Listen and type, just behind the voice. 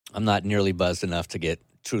I'm not nearly buzzed enough to get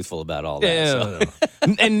truthful about all that. Yeah, So.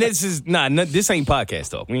 no. And this is this ain't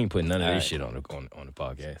podcast talk. We ain't putting none of this shit on the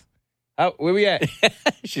podcast. Where we at?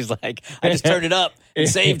 She's like, I just turned it up and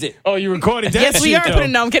saved it. Oh, you recorded that? Yes, we shit, are though.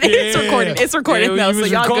 putting. No, I'm kidding. It's recorded. It's recorded now, so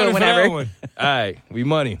y'all go whenever. All right, we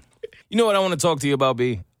money. You know what I want to talk to you about,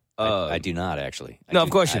 B? I do not, actually.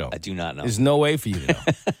 Of course you don't. I do not know. There's no way for you to know.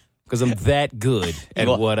 Because I'm that good at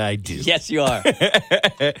what I do. Yes, you are.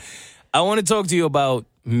 I want to talk to you about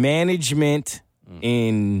management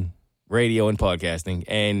in radio and podcasting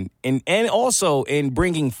and also in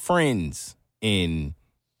bringing friends in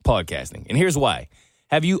podcasting. And here's why.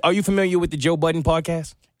 Are you familiar with the Joe Budden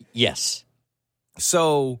podcast? Yes.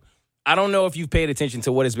 So I don't know if you've paid attention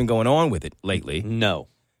to what has been going on with it lately. No.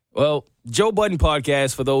 Well, Joe Budden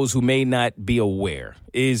podcast, for those who may not be aware,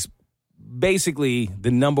 is basically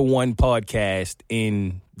the number one podcast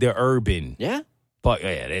in the urban. Yeah?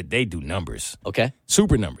 They do numbers. Okay.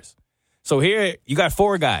 Super numbers. So here you got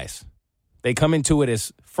 4 guys. They come into it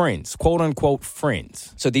as friends, quote unquote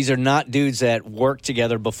friends. So these are not dudes that worked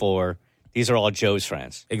together before. These are all Joe's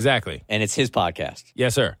friends. Exactly. And it's his podcast.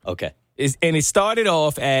 Yes, sir. Okay. And it started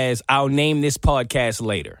off as, I'll name this podcast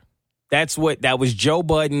later. That was Joe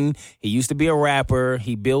Budden. He used to be a rapper.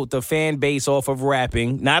 He built a fan base off of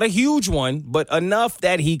rapping. Not a huge one, but enough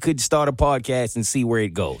that he could start a podcast and see where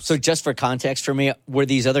it goes. So just for context for me, were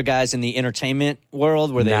these other guys in the entertainment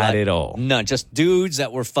world? Were they not at all? No, just dudes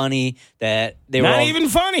that were funny, that they were not all, even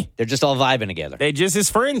funny. They're just all vibing together. They're just his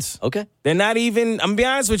friends. Okay. They're not even, I'm going to be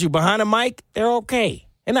honest with you, behind a mic, they're okay.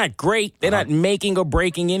 They're not great. They're not making or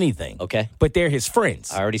breaking anything. Okay. But they're his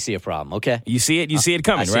friends. I already see a problem. Okay. You see it? You see it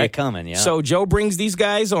coming, right? I see it coming, yeah. So Joe brings these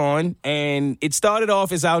guys on, and it started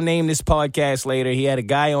off as, I'll name this podcast later. He had a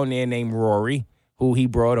guy on there named Rory, who he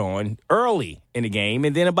brought on early in the game.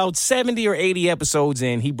 And then about 70 or 80 episodes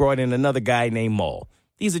in, he brought in another guy named Maul.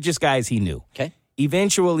 These are just guys he knew. Okay.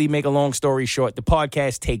 Eventually, make a long story short, the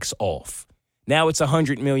podcast takes off. Now it's a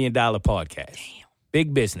 $100 million podcast. Damn.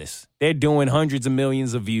 Big business. They're doing hundreds of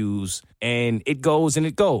millions of views, and it goes and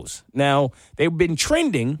it goes. Now, they've been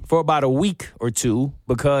trending for about a week or two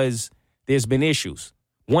because there's been issues.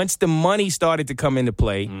 Once the money started to come into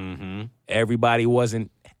play, everybody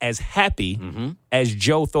wasn't as happy as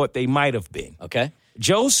Joe thought they might have been. Okay.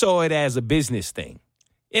 Joe saw it as a business thing.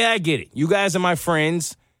 Yeah, I get it. You guys are my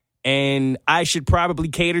friends, and I should probably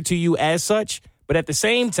cater to you as such. But at the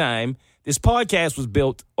same time, this podcast was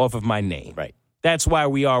built off of my name. Right. That's why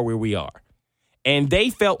we are where we are. And they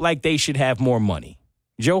felt like they should have more money.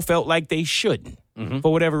 Joe felt like they shouldn't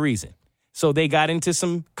for whatever reason. So they got into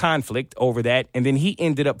some conflict over that, and then he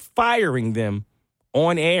ended up firing them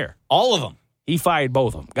on air. All of them? He fired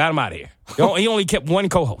both of them. Got them out of here. He only kept one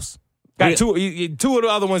co-host. Got two of the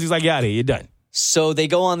other ones. He's like, yeah, out of here. You're done. So they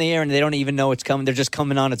go on the air and they don't even know it's coming. They're just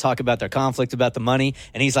coming on to talk about their conflict, about the money.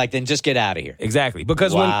 And he's like, then just get out of here. Exactly.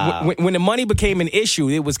 Because when the money became an issue,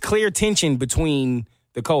 it was clear tension between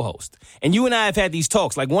the co-host. And you and I have had these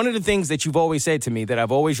talks. Like, one of the things that you've always said to me that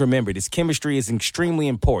I've always remembered is chemistry is extremely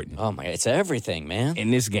important. Oh, my God. It's everything, man. In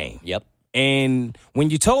this game. Yep. And when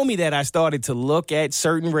you told me that, I started to look at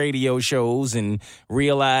certain radio shows and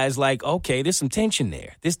realize, like, okay, there's some tension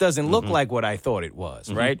there. This doesn't look like what I thought it was,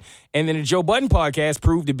 right? And then the Joe Budden podcast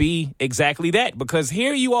proved to be exactly that, because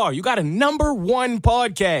here you are. You got a number one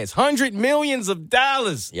podcast, $100 million.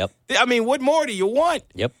 Yep. I mean, what more do you want?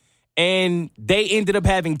 Yep. And they ended up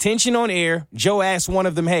having tension on air. Joe asked one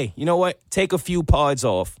of them, hey, you know what? Take a few pods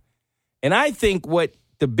off. And I think what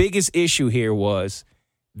the biggest issue here was,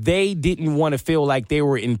 they didn't want to feel like they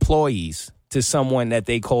were employees to someone that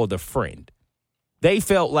they called a friend. They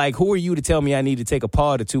felt like, who are you to tell me I need to take a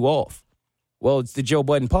pod or two off? Well, it's the Joe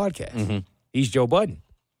Budden podcast. He's Joe Budden,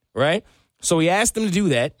 right? So he asked them to do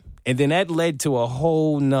that, and then that led to a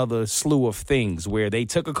whole nother slew of things where they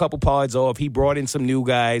took a couple pods off. He brought in some new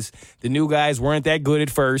guys. The new guys weren't that good at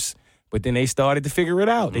first, but then they started to figure it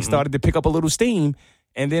out. They started to pick up a little steam,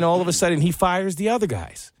 and then all of a sudden he fires the other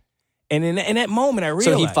guys. And in that moment, I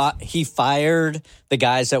realized. So he fired the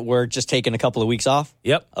guys that were just taking a couple of weeks off?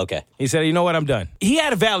 Yep. Okay. He said, you know what, I'm done. He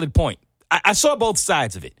had a valid point. I saw both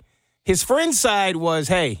sides of it. His friend's side was,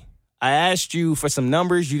 hey, I asked you for some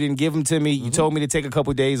numbers. You didn't give them to me. You told me to take a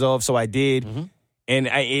couple of days off, so I did. And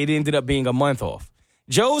it ended up being a month off.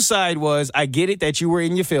 Joe's side was, I get it that you were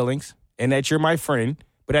in your feelings and that you're my friend,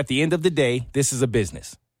 but at the end of the day, this is a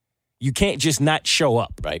business. You can't just not show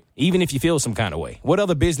up, right? Even if you feel some kind of way. What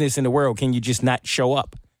other business in the world can you just not show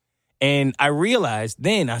up? And I realized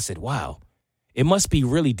then, I said, wow, it must be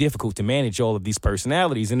really difficult to manage all of these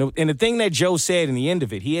personalities. And the thing that Joe said in the end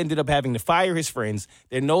of it, he ended up having to fire his friends.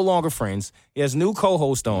 They're no longer friends. He has a new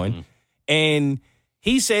co-host on. And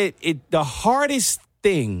He said the hardest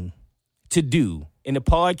thing to do in the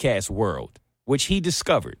podcast world, which he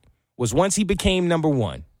discovered, was once he became number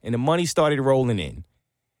one and the money started rolling in,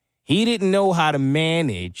 he didn't know how to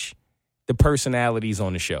manage the personalities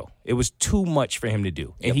on the show. It was too much for him to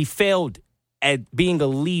do. And he failed at being a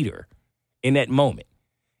leader in that moment.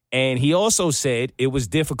 And he also said it was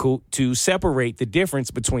difficult to separate the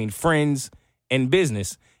difference between friends and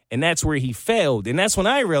business. And that's where he failed. And that's when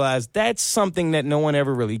I realized that's something that no one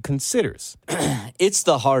ever really considers. It's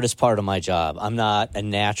the hardest part of my job. I'm not a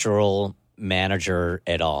natural manager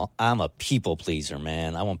at all. I'm a people pleaser,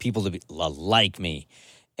 man. I want people to like me.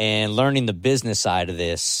 And learning the business side of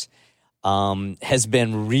this has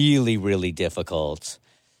been really, really difficult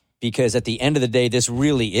because at the end of the day, this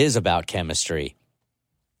really is about chemistry.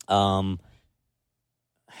 Let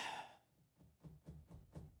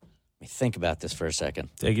me think about this for a second.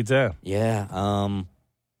 Take your time. Yeah.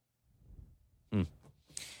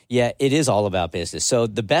 Yeah, it is all about business. So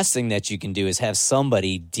the best thing that you can do is have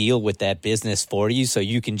somebody deal with that business for you so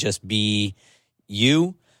you can just be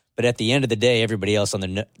you. But at the end of the day, everybody else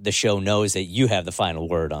on the show knows that you have the final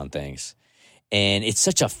word on things. And it's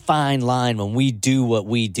such a fine line when we do what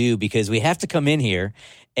we do because we have to come in here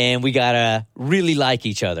and we got to really like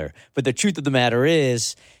each other. But the truth of the matter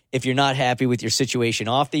is, if you're not happy with your situation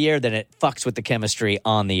off the air, then it fucks with the chemistry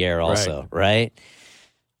on the air also, right?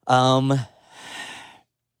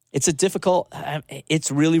 It's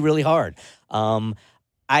it's really, really hard.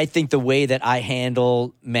 I think the way that I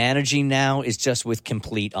handle managing now is just with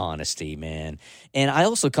complete honesty, man. And I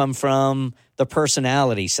also come from the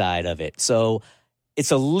personality side of it. So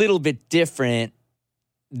it's a little bit different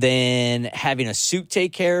than having a suit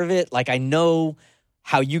take care of it. Like I know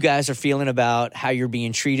how you guys are feeling about how you're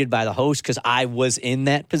being treated by the host because I was in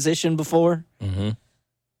that position before. Mm-hmm.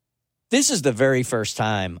 This is the very first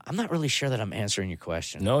time. I'm not really sure that I'm answering your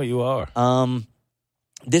question. No, you are.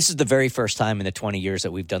 This is the very first time in the 20 years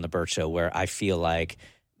that we've done the Bert Show where I feel like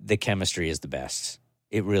the chemistry is the best.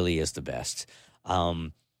 It really is the best.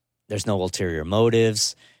 There's no ulterior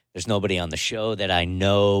motives. There's nobody on the show that I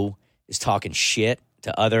know is talking shit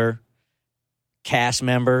to other cast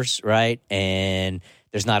members, right? And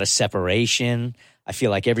there's not a separation. I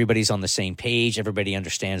feel like everybody's on the same page. Everybody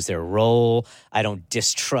understands their role. I don't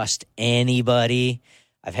distrust anybody.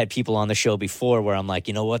 I've had people on the show before where I'm like,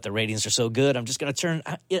 you know what? The ratings are so good. I'm just going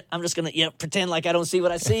to pretend like I don't see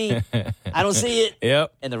what I see. I don't see it.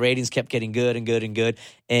 Yep. And the ratings kept getting good and good and good.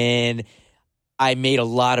 And I made a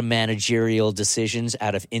lot of managerial decisions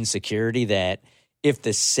out of insecurity that if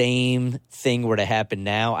the same thing were to happen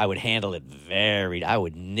now, I would handle it I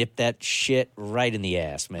would nip that shit right in the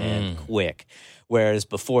ass, man, quick. Whereas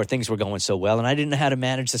before, things were going so well, and I didn't know how to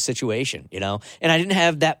manage the situation, you know? And I didn't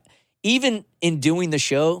have that, even in doing the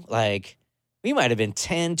show, like, we might have been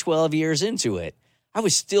 10, 12 years into it. I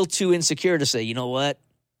was still too insecure to say, you know what?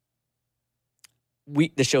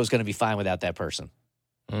 The show's going to be fine without that person.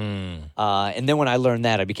 And then when I learned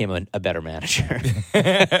that, I became a better manager.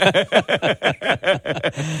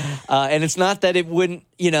 And it's not that it wouldn't,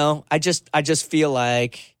 you know, I just feel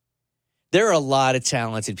like there are a lot of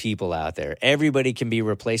talented people out there. Everybody can be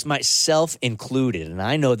replaced, myself included. And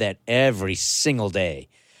I know that every single day.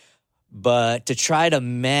 But to try to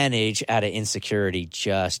manage out of insecurity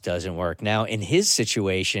just doesn't work. Now, in his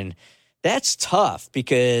situation, that's tough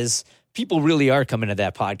because people really are coming to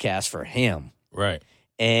that podcast for him. Right.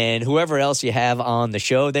 And whoever else you have on the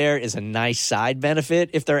show there is a nice side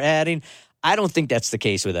benefit if they're adding. I don't think that's the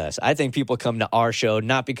case with us. I think people come to our show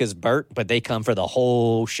not because Bert, but they come for the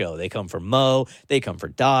whole show. They come for Mo, they come for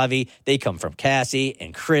Davi, they come from Cassie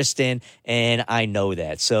and Kristen, and I know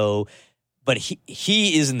that. So, but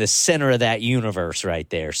he is in the center of that universe right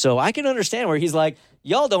there. So I can understand where he's like,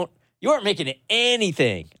 you aren't making it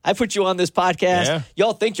anything. I put you on this podcast. Yeah.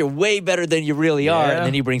 Y'all think you're way better than you really are. And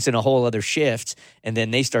then he brings in a whole other shift. And then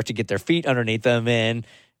they start to get their feet underneath them. And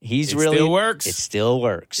it still works. It still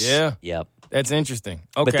works. Yeah. Yep. That's interesting.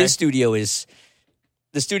 Okay. But this studio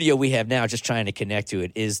the studio we have now, just trying to connect to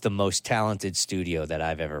it, is the most talented studio that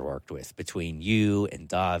I've ever worked with. Between you and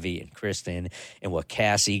Davi and Kristen and what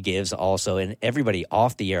Cassie gives also. And everybody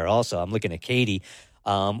off the air also. I'm looking at Katie,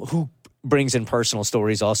 who brings in personal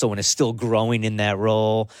stories also and is still growing in that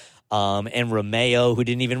role. And Romeo, who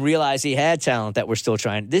didn't even realize he had talent that we're still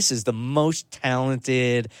trying. This is the most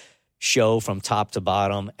talented show from top to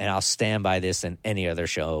bottom, and I'll stand by this than any other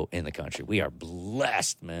show in the country. We are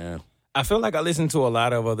blessed, man. I feel like I listen to a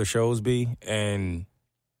lot of other shows, B, and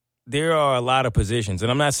there are a lot of positions.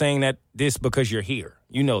 And I'm not saying that this because you're here.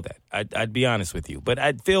 You know that. I'd be honest with you. But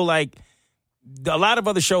I feel like a lot of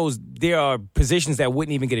other shows, there are positions that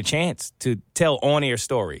wouldn't even get a chance to tell on-air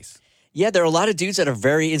stories. Yeah, there are a lot of dudes that are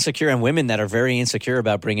very insecure and women that are very insecure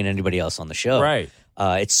about bringing anybody else on the show. Right.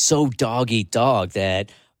 It's so dog-eat-dog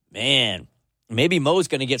that, man, maybe Mo's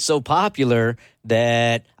going to get so popular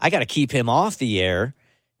that I got to keep him off the air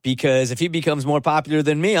because if he becomes more popular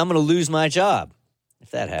than me, I'm going to lose my job.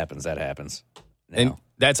 If that happens, that happens. Now. And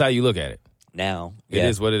that's how you look at it. Now. It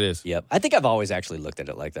is what it is. Yep. I think I've always actually looked at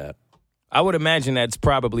it like that. I would imagine that's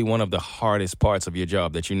probably one of the hardest parts of your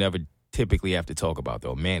job that you never typically have to talk about,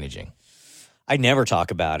 though, managing. I never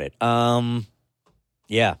talk about it.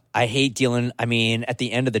 Yeah, I hate dealing. I mean, at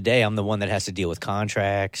the end of the day, I'm the one that has to deal with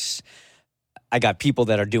contracts. I got people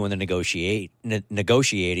that are doing the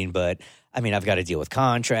negotiating, but I mean, I've got to deal with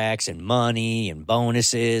contracts and money and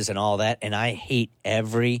bonuses and all that. And I hate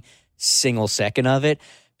every single second of it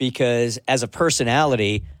because as a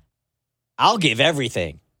personality, I'll give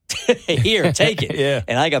everything. Here, take it. Yeah.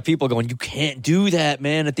 And I got people going, you can't do that,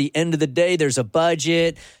 man. At the end of the day, there's a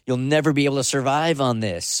budget. You'll never be able to survive on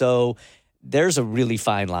this. So there's a really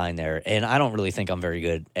fine line there. And I don't really think I'm very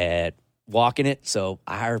good at walking it. So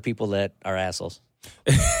I hire people that are assholes.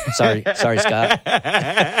 Sorry, Scott.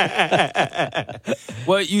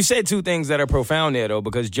 Well, you said two things that are profound there, though,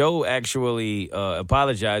 because Joe actually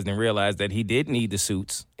apologized and realized that he did need the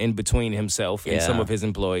suits in between himself and some of his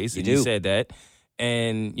employees. You said that.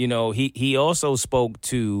 And, you know, he also spoke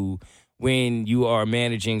to when you are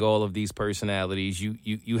managing all of these personalities,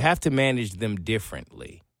 you have to manage them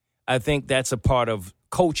differently. I think that's a part of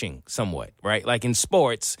coaching somewhat, right? Like in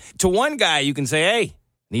sports, to one guy, you can say, hey,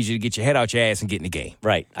 need you to get your head out your ass and get in the game.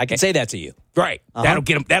 Right. I can say that to you. Right. That'll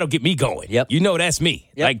get me going. Yep. You know that's me.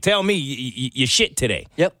 Yep. Like, tell me you shit today.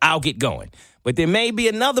 Yep. I'll get going. But there may be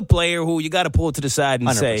another player who you got to pull to the side and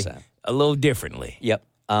 100%. say a little differently. Yep.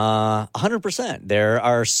 100%. There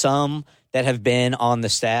are some that have been on the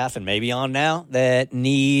staff and maybe on now that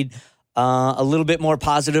need a little bit more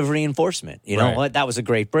positive reinforcement. You know what? That was a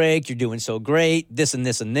great break. You're doing so great. This and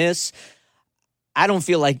this and this. I don't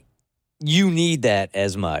feel like you need that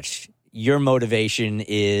as much. Your motivation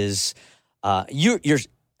is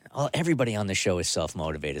everybody on the show is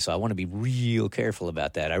self-motivated, so I want to be real careful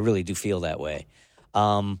about that. I really do feel that way.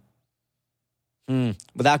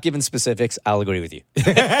 Without giving specifics, I'll agree with you.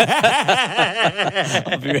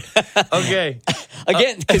 Okay.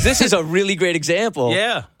 Again, because this is a really great example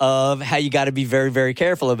Yeah. of how you got to be very, very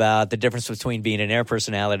careful about the difference between being an air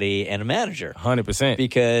personality and a manager. 100%.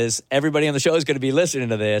 Because everybody on the show is going to be listening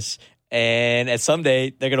to this, and at some day,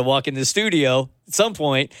 they're going to walk in the studio at some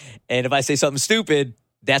point, and if I say something stupid,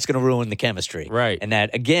 that's going to ruin the chemistry. Right. And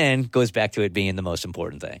that, again, goes back to it being the most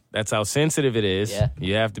important thing. That's how sensitive it is. Yeah.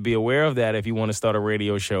 You have to be aware of that if you want to start a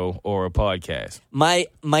radio show or a podcast. My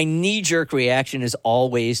knee-jerk reaction is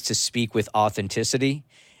always to speak with authenticity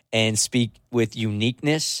and speak with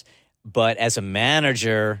uniqueness, but as a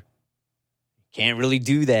manager, can't really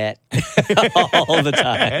do that all the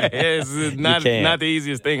time. It's not the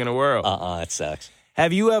easiest thing in the world. It sucks.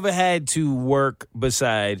 Have you ever had to work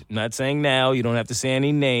beside, not saying now, you don't have to say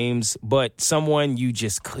any names, but someone you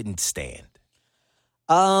just couldn't stand?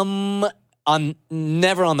 Never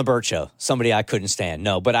on the Bert Show. Somebody I couldn't stand.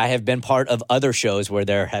 No, but I have been part of other shows where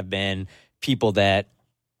there have been people that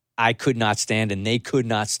I could not stand and they could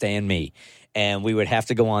not stand me. And we would have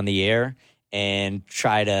to go on the air and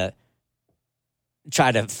try to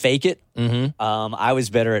fake it. Mm-hmm. I was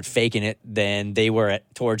better at faking it than they were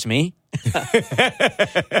towards me.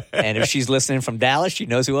 And if she's listening from Dallas, she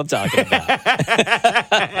knows who I'm talking about.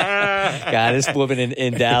 God, this woman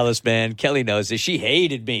in Dallas, man, Kelly knows this. She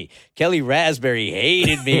hated me. Kelly Raspberry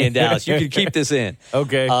hated me in Dallas. You can keep this in.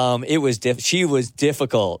 Okay. It was she was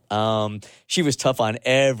difficult. She was tough on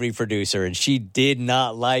every producer, and she did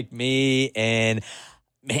not like me. And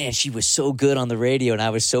man, she was so good on the radio, and I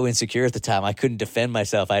was so insecure at the time. I couldn't defend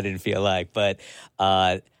myself, I didn't feel like. But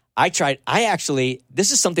I tried.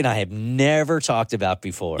 This is something I have never talked about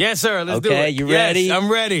before. Yes, sir. Let's do it. Okay, you ready? Yes,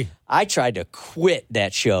 I'm ready. I tried to quit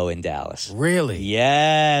that show in Dallas. Really?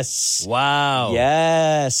 Yes. Wow.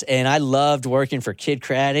 Yes. And I loved working for Kid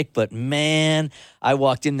Craddock, but man, I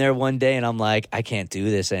walked in there one day and I'm like, I can't do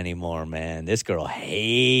this anymore, man. This girl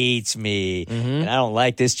hates me, and I don't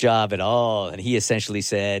like this job at all. And he essentially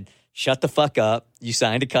said, shut the fuck up. You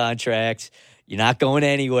signed a contract. You're not going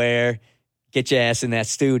anywhere. Get your ass in that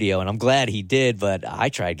studio. And I'm glad he did, but I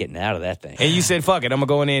tried getting out of that thing. And you said, fuck it, I'm going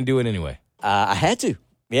to go in there and do it anyway. I had to.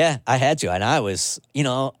 Yeah, I had to. And I was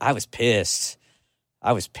pissed.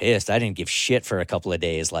 I didn't give shit for a couple of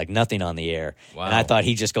days, like nothing on the air. Wow. And I thought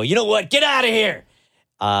he'd just go, you know what, get out of here.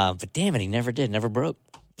 But damn it, he never did, never broke.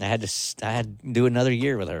 I had to do another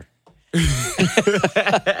year with her.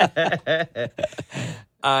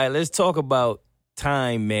 All right, let's talk about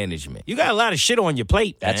time management. You got a lot of shit on your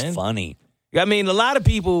plate, That's man. funny. I mean, a lot of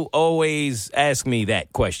people always ask me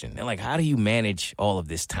that question. They're like, how do you manage all of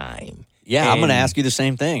this time? Yeah, I'm going to ask you the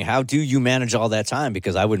same thing. How do you manage all that time?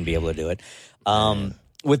 Because I wouldn't be able to do it.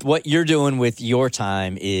 With what you're doing with your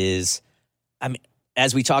time is, I mean,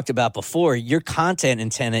 as we talked about before, your content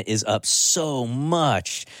antenna is up so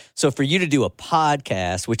much. So for you to do a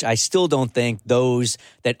podcast, which I still don't think those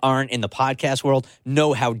that aren't in the podcast world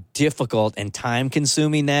know how difficult and time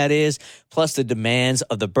consuming that is, plus the demands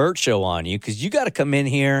of the Bert Show on you, because you got to come in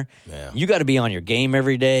here, you got to be on your game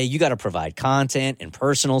every day, you got to provide content and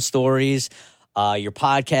personal stories, your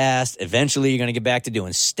podcast, eventually you're going to get back to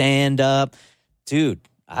doing stand-up. Dude,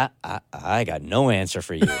 I got no answer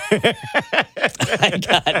for you. I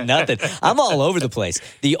got nothing. I'm all over the place.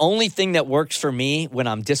 The only thing that works for me when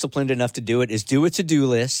I'm disciplined enough to do it is do a to-do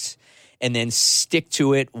list and then stick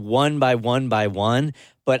to it one by one by one.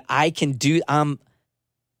 But I've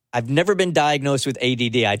never been diagnosed with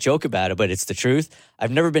ADD. I joke about it, but it's the truth.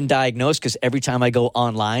 I've never been diagnosed because every time I go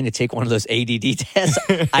online to take one of those ADD tests,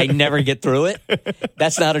 I never get through it.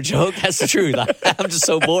 That's not a joke. That's the truth. I'm just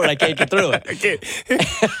so bored I can't get through it.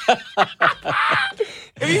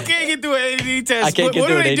 If you can't get through an ADD test, what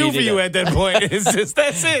do they do for you at that point? It's just,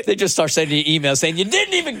 that's it. They just start sending you emails saying, you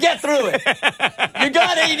didn't even get through it. You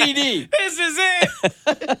got ADD. This is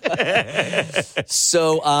it.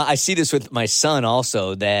 So I see this with my son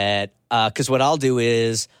also, that because what I'll do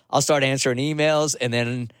is I'll start answering emails and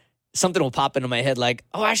then something will pop into my head like,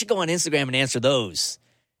 oh, I should go on Instagram and answer those.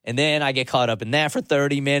 And then I get caught up in that for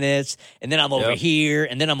 30 minutes. And then I'm over here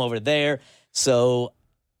and then I'm over there. So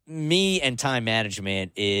me and time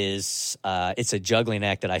management is it's a juggling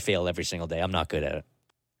act that I fail every single day. I'm not good at it.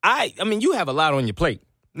 I mean, you have a lot on your plate.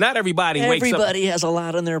 Not everybody wakes up. Everybody has a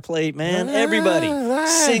lot on their plate, man. Everybody.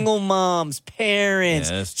 Single moms,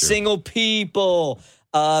 parents, single people.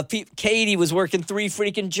 Katie was working 3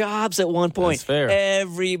 freaking jobs at one point. That's fair.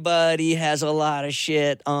 Everybody has a lot of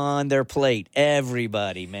shit on their plate.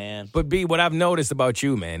 Everybody, man. But B, what I've noticed about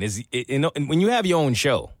you, man, is when you have your own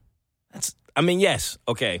show, yes,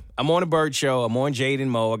 okay. I'm on a Bert Show. I'm on Jade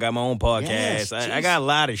and Mo. I got my own podcast. Yes, I got a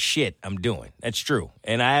lot of shit I'm doing. That's true.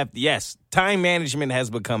 And time management has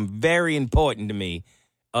become very important to me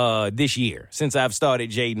this year since I've started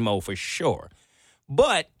Jade and Mo for sure.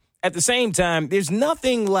 But at the same time, there's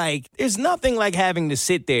nothing like having to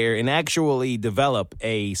sit there and actually develop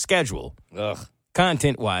a schedule,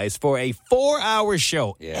 content-wise, for a 4-hour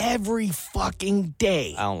show every fucking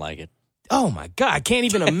day. I don't like it. Oh my God, I can't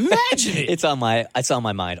even imagine it. It's on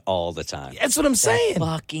my mind all the time. That's what I'm saying. That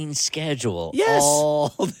fucking schedule. Yes. All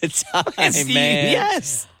the time, man.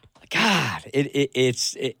 Yes. God,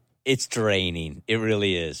 it's draining. It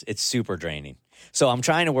really is. It's super draining. So I'm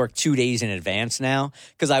trying to work 2 days in advance now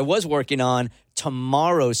because I was working on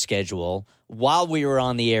tomorrow's schedule while we were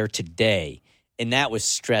on the air today, and that was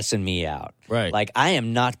stressing me out. Right. Like, I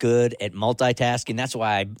am not good at multitasking. That's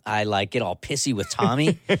why I like get all pissy with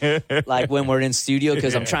Tommy, like when we're in studio,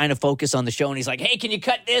 because I'm trying to focus on the show, and he's like, hey, can you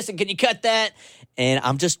cut this and can you cut that? And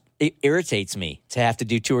it irritates me to have to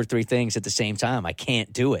do 2 or 3 things at the same time. I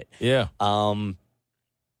can't do it. Yeah.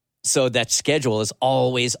 So that schedule is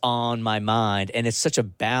always on my mind, and it's such a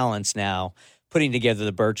balance now putting together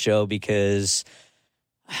the Bert Show because,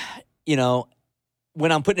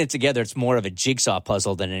 when I'm putting it together, it's more of a jigsaw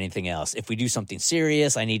puzzle than anything else. If we do something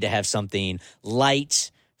serious, I need to have something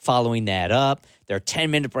light following that up. There are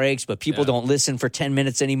 10-minute breaks, but people don't listen for 10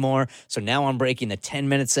 minutes anymore. So now I'm breaking the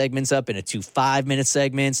 10-minute segments up into 2 5-minute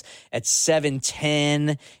segments. At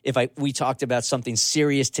 7:10, we talked about something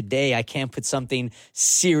serious today, I can't put something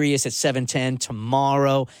serious at 7:10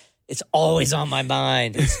 tomorrow. It's always on my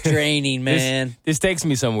mind. It's draining, man. This takes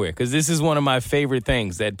me somewhere because this is one of my favorite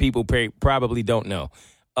things that people probably don't know.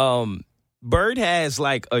 Bert has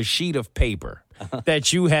like a sheet of paper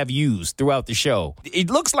that you have used throughout the show. It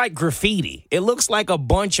looks like graffiti. It looks like a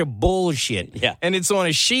bunch of bullshit. Yeah. And it's on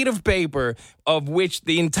a sheet of paper of which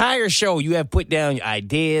the entire show you have put down your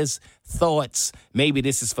ideas, thoughts. Maybe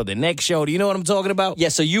this is for the next show. Do you know what I'm talking about? Yeah,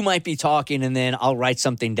 so you might be talking and then I'll write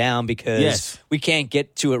something down because we can't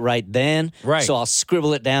get to it right then. Right. So I'll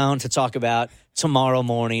scribble it down to talk about tomorrow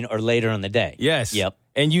morning or later in the day. Yes. Yep.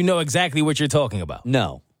 And you know exactly what you're talking about.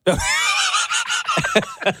 No. Because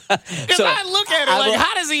I look at it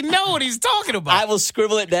how does he know what he's talking about? I will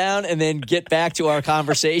scribble it down and then get back to our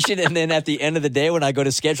conversation. And then at the end of the day, when I go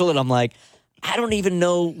to schedule it, I'm like, I don't even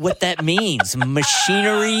know what that means.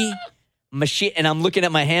 Machinery, machine, and I'm looking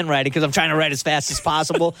at my handwriting because I'm trying to write as fast as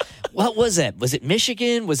possible. What was that? Was it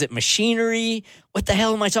Michigan? Was it machinery? What the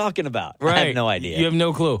hell am I talking about? Right. I have no idea. You have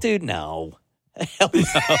no clue. Dude, no. Hell no.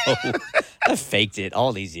 I faked it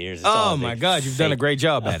all these years. It's all my big God, you've fake. done a great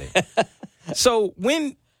job at it. So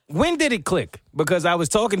when did it click? Because I was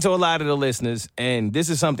talking to a lot of the listeners, and this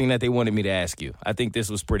is something that they wanted me to ask you. I think this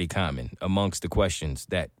was pretty common amongst the questions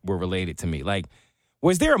that were related to me. Like,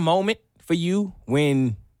 was there a moment for you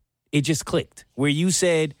when it just clicked, where you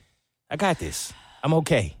said, I got this, I'm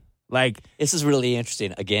okay? Like, this is really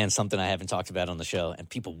interesting. Again, something I haven't talked about on the show, and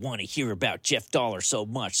people want to hear about Jeff Dollar so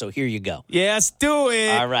much, so here you go. Yes, do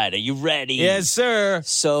it. All right, are you ready? Yes, sir.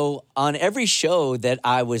 So on every show that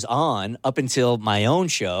I was on, up until my own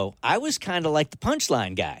show, I was kind of like the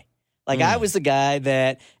punchline guy. Like, I was the guy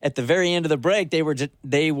that at the very end of the break, they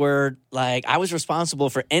were like, I was responsible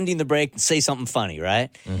for ending the break and say something funny, right?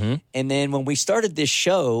 Mm-hmm. And then when we started this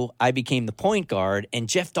show, I became the point guard, and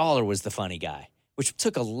Jeff Dollar was the funny guy, which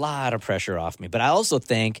took a lot of pressure off me. But I also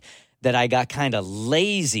think that I got kind of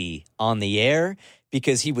lazy on the air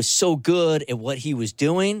because he was so good at what he was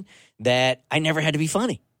doing that I never had to be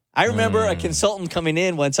funny. I remember a consultant coming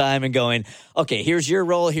in one time and going, okay, here's your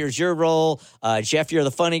role, Jeff, you're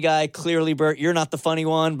the funny guy. Clearly, Bert, you're not the funny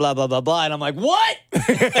one, blah, blah, blah, blah. And I'm like, what?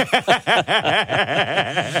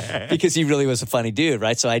 Because he really was a funny dude,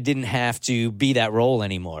 right? So I didn't have to be that role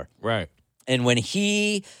anymore. Right. And when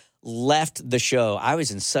he left the show, I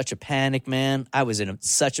was in such a panic, man. I was in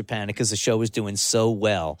such a panic because the show was doing so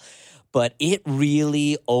well. But it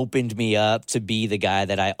really opened me up to be the guy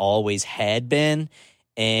that I always had been.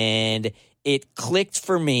 And it clicked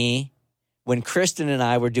for me when Kristen and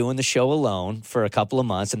I were doing the show alone for a couple of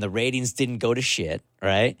months and the ratings didn't go to shit,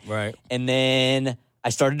 right? Right. And then I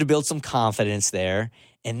started to build some confidence there.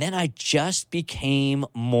 And then I just became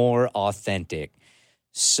more authentic.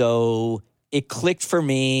 So it clicked for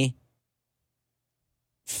me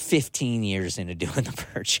 15 years into doing the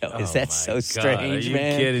Bert Show. Is that so strange,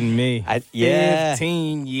 man? Are you kidding me? Yeah.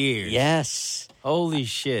 15 years. Yes. Holy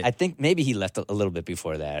shit. I think maybe he left a little bit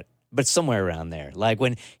before that, but somewhere around there. Like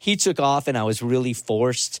when he took off and I was really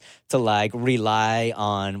forced to like rely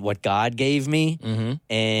on what God gave me. Mm-hmm.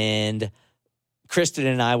 And Kristen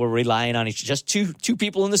and I were relying on just two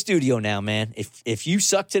people in the studio now, man. If you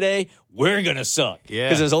suck today, we're going to suck. Yeah.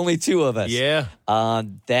 Because there's only two of us. Yeah.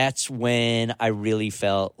 That's when I really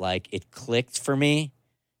felt like it clicked for me.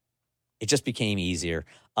 It just became easier.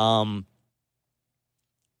 And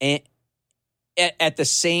at the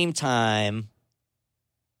same time,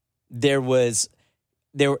 the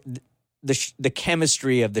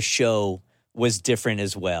chemistry of the show was different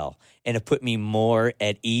as well. And it put me more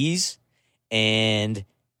at ease. And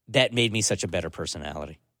that made me such a better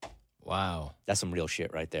personality. Wow. That's some real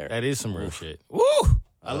shit right there. That is some real shit. Woo!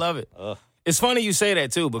 I love it. It's funny you say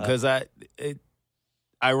that, too, because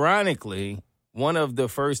ironically, one of the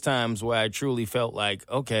first times where I truly felt like,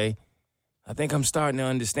 okay, I think I'm starting to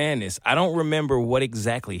understand this. I don't remember what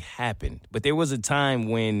exactly happened, but there was a time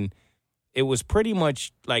when it was pretty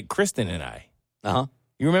much like Kristen and I. Uh-huh.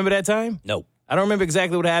 You remember that time? No. I don't remember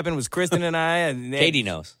exactly what happened. It was Kristen and I. And Katie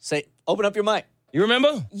knows. Open up your mic. You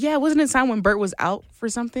remember? Yeah, wasn't it time when Bert was out for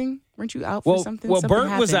something? Weren't you out for something? Well, Something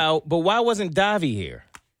Bert was happened. out, but why wasn't Davi here?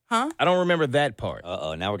 Huh? I don't remember that part.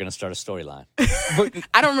 Uh-oh, now we're going to start a storyline. But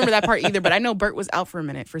I don't remember that part either, but I know Bert was out for a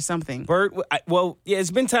minute for something. Bert,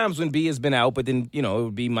 it's been times when B has been out, but then, it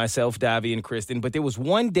would be myself, Davi, and Kristen. But there was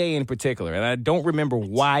one day in particular, and I don't remember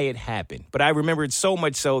why it happened, but I remember it so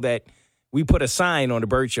much so that we put a sign on the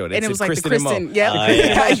Bert Show that and it said was like Kristen the and Mo. Kristen.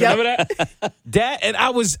 Yeah. Remember that? And I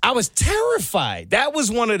was terrified. That was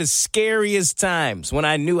one of the scariest times when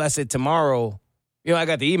I knew. I said tomorrow. I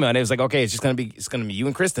got the email and it was like, okay, it's gonna be you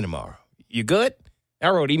and Kristen tomorrow. You good? I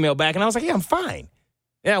wrote email back and I was like, yeah, I'm fine.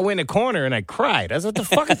 Yeah, I went in the corner and I cried. I was like, what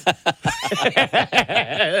the fuck?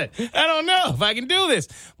 I don't know if I can do this.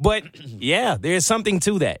 But yeah, there's something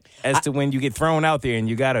to that as to when you get thrown out there and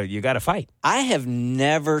you gotta fight. I have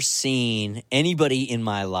never seen anybody in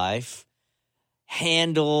my life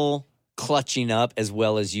handle clutching up as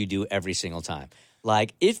well as you do every single time.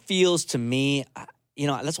 Like, it feels to me,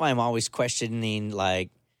 that's why I'm always questioning,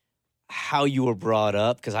 like, how you were brought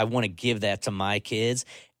up, because I want to give that to my kids.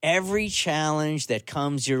 Every challenge that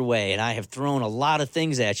comes your way, and I have thrown a lot of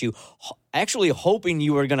things at you, actually hoping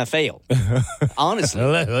you were going to fail, honestly.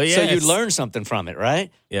 Well, yes. So you learn something from it,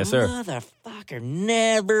 right? Yes, sir. Motherfucker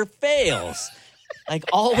never fails. Like,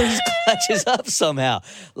 always clutches up somehow.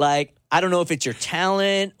 Like, I don't know if it's your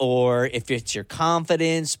talent or if it's your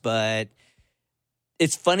confidence, but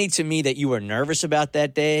it's funny to me that you were nervous about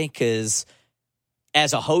that day, because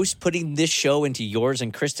as a host, putting this show into yours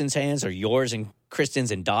and Kristen's hands or yours and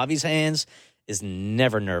Kristen's and Davi's hands is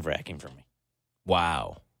never nerve-wracking for me.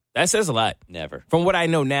 Wow. That says a lot. Never. From what I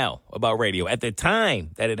know now about radio. At the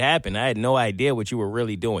time that it happened, I had no idea what you were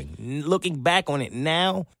really doing. Looking back on it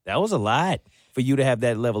now, that was a lot for you to have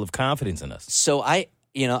that level of confidence in us. So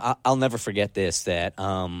I'll never forget this, that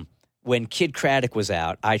when Kid Craddock was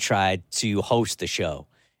out, I tried to host the show.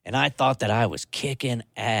 And I thought that I was kicking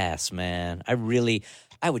ass, man. I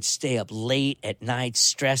would stay up late at night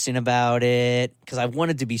stressing about it because I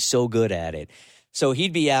wanted to be so good at it. So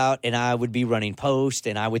he'd be out and I would be running post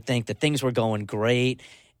and I would think that things were going great.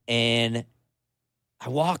 And I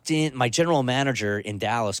walked in, my general manager in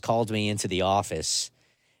Dallas called me into the office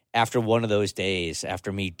after one of those days,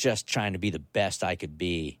 after me just trying to be the best I could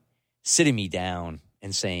be, sitting me down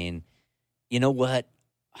and saying, you know what?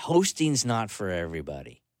 Hosting's not for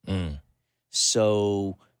everybody.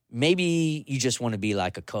 So maybe you just want to be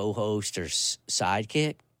like a co-host or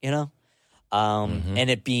sidekick, you know? And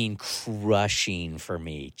it being crushing for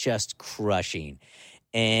me, just crushing.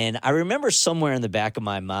 And I remember somewhere in the back of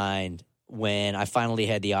my mind when I finally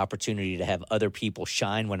had the opportunity to have other people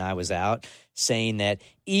shine when I was out, saying that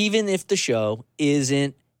even if the show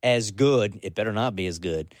isn't as good, it better not be as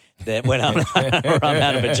good, that when I'm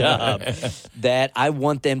out of a job, that I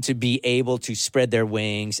want them to be able to spread their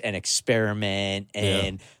wings and experiment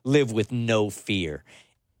and live with no fear.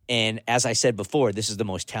 And as I said before, this is the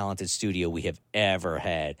most talented studio we have ever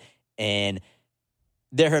had. And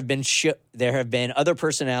there have been other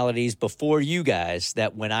personalities before you guys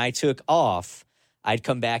that when I took off, I'd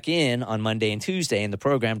come back in on Monday and Tuesday, and the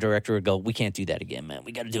program director would go, "We can't do that again, man.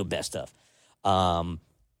 We got to do best stuff."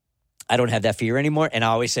 I don't have that fear anymore. And I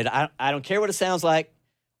always said, I don't care what it sounds like.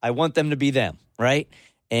 I want them to be them, right?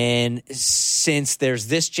 And since there's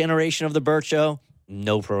this generation of the Bert Show,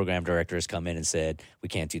 no program director has come in and said, we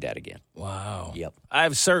can't do that again. Wow. Yep.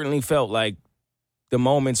 I've certainly felt like the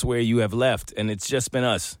moments where you have left and it's just been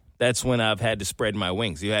us. That's when I've had to spread my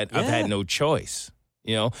wings. I've had no choice,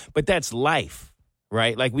 you know? But that's life,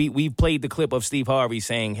 right? Like we played the clip of Steve Harvey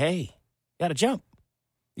saying, hey, you got to jump.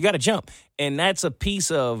 You got to jump. And that's a piece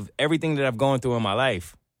of everything that I've gone through in my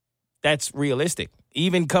life. That's realistic.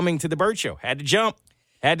 Even coming to the Bert Show, had to jump,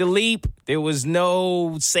 had to leap. There was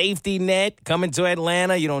no safety net. Coming to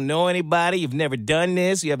Atlanta, you don't know anybody. You've never done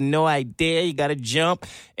this. You have no idea. You got to jump.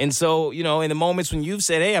 And so, you know, in the moments when you've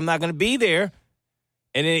said, hey, I'm not going to be there,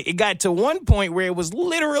 and it got to one point where it was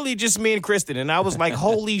literally just me and Kristen. And I was like,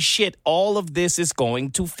 holy shit, all of this is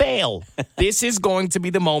going to fail. This is going to be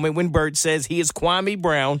the moment when Bert says he is Kwame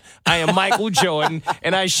Brown, I am Michael Jordan,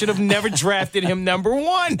 and I should have never drafted him number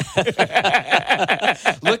one.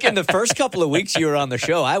 Look, in the first couple of weeks you were on the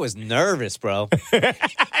show, I was nervous, bro.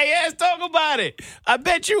 Yes, talk about it. I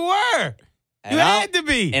bet you were. You had to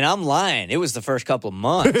be. And I'm lying. It was the first couple of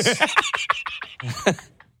months.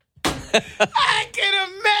 I can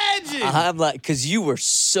imagine. I'm like, because you were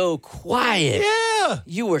so quiet. Yeah.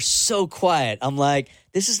 You were so quiet. I'm like,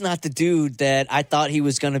 this is not the dude that I thought he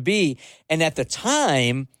was going to be. And at the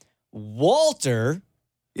time, Walter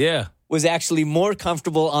was actually more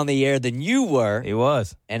comfortable on the air than you were. He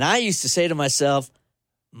was. And I used to say to myself,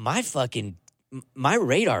 my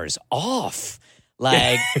radar is off.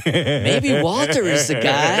 Like, maybe Walter is the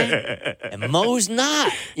guy and Mo's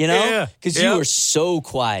not, you know? Because you were so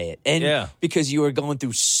quiet. And because you were going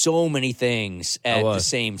through so many things at the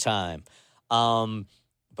same time.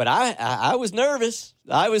 But I was nervous.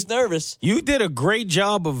 I was nervous. You did a great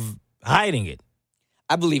job of hiding it.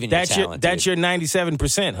 I believe in your talent. That's your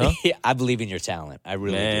 97%, huh? Yeah, I believe in your talent. I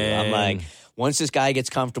really do. I'm like, once this guy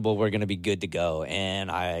gets comfortable, we're going to be good to go.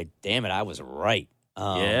 And I was right.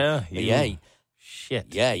 Shit.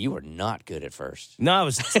 Yeah, you were not good at first. No, I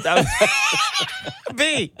was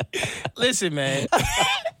B, listen, man.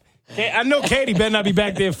 I know Katie better not be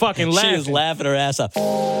back there fucking laughing. She was laughing her ass off.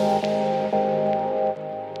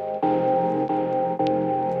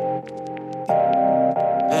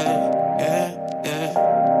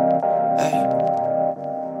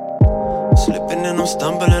 Slipping and I'm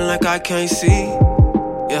stumbling like I can't see.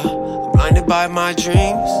 Yeah, I'm blinded by my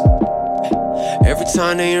dreams. Every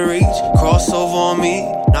time they reach, cross over on me,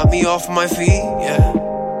 knock me off my feet, yeah.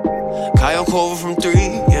 Kyle Cover from 3,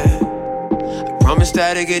 yeah. I promise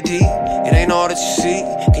that it get deep, it ain't all that you see.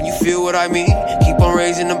 Can you feel what I mean? Keep on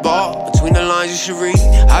raising the bar, between the lines you should read.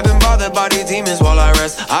 I've been bothered by these demons while I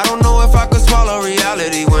rest. I don't know if I could swallow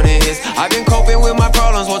reality when it hits. I've been coping with my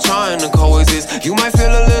problems while trying to coexist. You might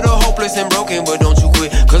feel a little hopeless and broken, but don't you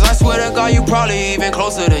quit. Cause I swear to God you probably even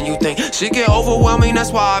closer than you think. Shit get overwhelming,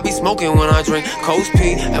 that's why I be smoking when I drink. Coast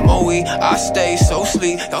P, MOE, I stay so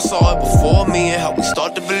sleep. Y'all saw it before me and helped me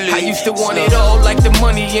start to believe. I used to want it all like the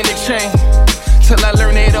money in the chain, till I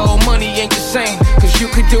learned that all money ain't the same. Cause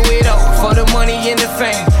you could do it all for the money and the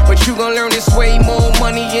fame, but you gon' learn it's way more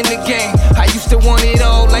money in the game. I used to want it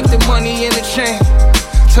all like the money in the chain,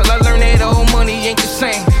 till I learned that all money ain't the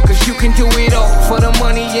same. Cause you can do it all for the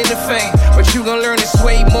money and the fame, but you gon' learn it's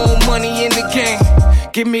way more money in the game.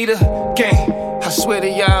 Give me the game. I swear to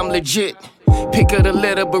y'all I'm legit. Pick of the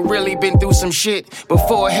litter, but really been through some shit.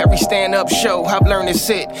 Before every stand-up show, I've learned to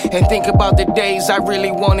sit and think about the days I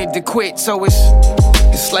really wanted to quit. So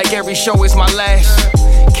it's like every show is my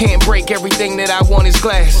last. Can't break everything that I want is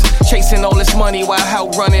glass. Chasing all this money while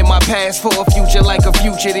outrunning my past. For a future like a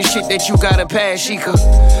future, this shit that you gotta pass. She could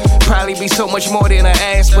probably be so much more than an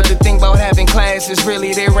ass, but the thing about having class is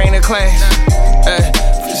really there ain't a class.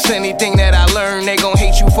 If it's anything that I learned, they gon'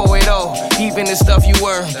 hate you for it all, even the stuff you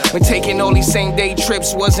earn. When taking all these same day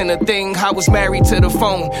trips wasn't a thing, I was married to the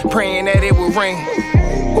phone, praying that it would ring.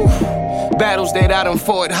 Oof. Battles that I done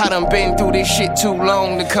fought, I done been through this shit too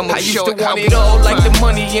long to come up short. I used to want it all like the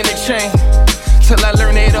money in the chain, till I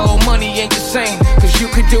learned that all money ain't the same. Cause you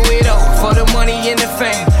could do it all for the money and the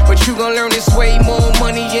fame, but you gon' learn it's way more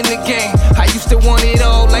money in the game. I used to want it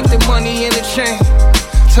all like the money in the chain,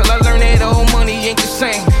 till I learned that all money ain't the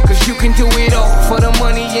same. Cause you can do it all for the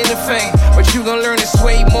money and the fame, but you gon' learn it's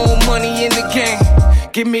way more money in the game.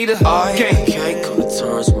 Give me the game. I can't come to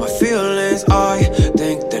terms with my feelings. I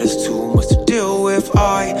think that it's too much to deal with.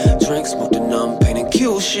 I drink, smoke the numb, pain and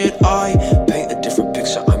kill shit. I paint a different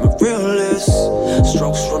picture, I'm a realist.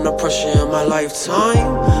 Strokes from the pressure in my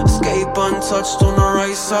lifetime. Escape untouched on the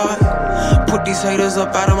right side. Put these haters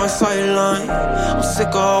up out of my sideline. I'm sick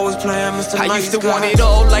of always playing Mr. Nice Guy. I used to want it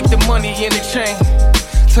all like the money in the chain,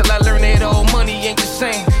 till I learned that all money ain't the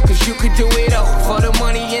same. Cause you could do it all for the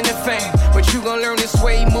money and the fame, but you gon' learn it's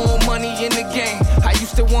way more money in the game. I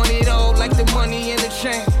used to want it all like the money in the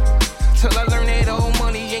chain, till I learned that all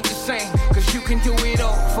money ain't the same. Cause you can do it